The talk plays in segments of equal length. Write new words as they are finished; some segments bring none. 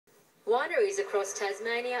Wineries across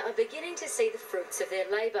Tasmania are beginning to see the fruits of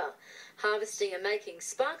their labour, harvesting and making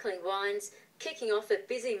sparkling wines, kicking off a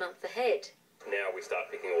busy month ahead. Now we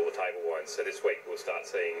start picking all the table wines, so this week we'll start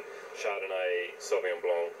seeing Chardonnay, Sauvignon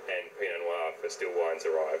Blanc and Pinot Noir for still wines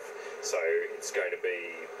arrive. So it's going to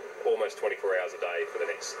be almost 24 hours a day for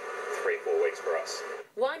the next 3-4 weeks for us.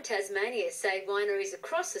 Wine Tasmania say wineries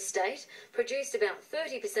across the state produced about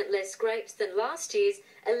 30% less grapes than last year's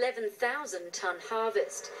 11,000-tonne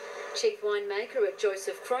harvest. Chief winemaker at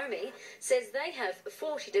Joseph Cromie says they have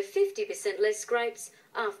 40 to 50% less grapes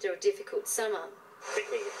after a difficult summer.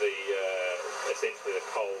 Because of the essentially the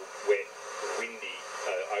cold, wet, windy,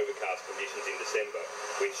 overcast conditions in December,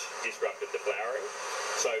 which disrupted the flowering.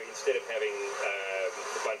 So instead of having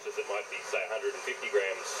bunches that might be, say, 150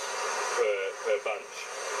 grams per bunch,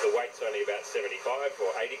 the weight's only about 75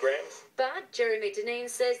 or 80 grams. But Jeremy Deneen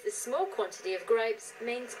says the small quantity of grapes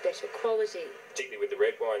means better quality. Particularly with the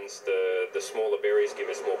red wines, the smaller berries give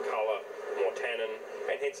us more colour, more tannin,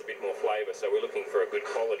 and hence a bit more flavour. So we're looking for a good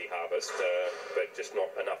quality harvest, but just not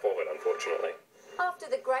enough of it, unfortunately. After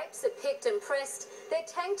the grapes are picked and pressed, they're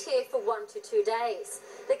tanked here for 1 to 2 days.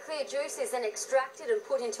 The clear juice is then extracted and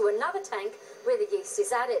put into another tank where the yeast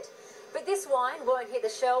is added. But this wine won't hit the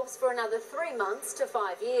shelves for another 3 months to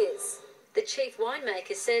 5 years. The chief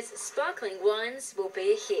winemaker says sparkling wines will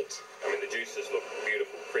be a hit. I mean, the juices look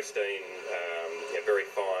beautiful, pristine, very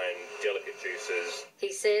fine, delicate juices.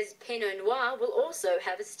 He says Pinot Noir will also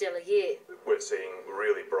have a stellar year. We're seeing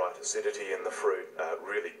really bright acidity in the fruit,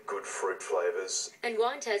 really good fruit flavours. And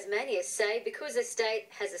Wine Tasmania say because the state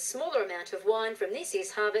has a smaller amount of wine from this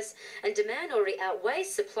year's harvest and demand already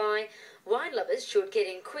outweighs supply, wine lovers should get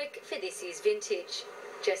in quick for this year's vintage.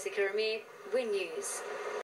 Jessica Amir, Win News.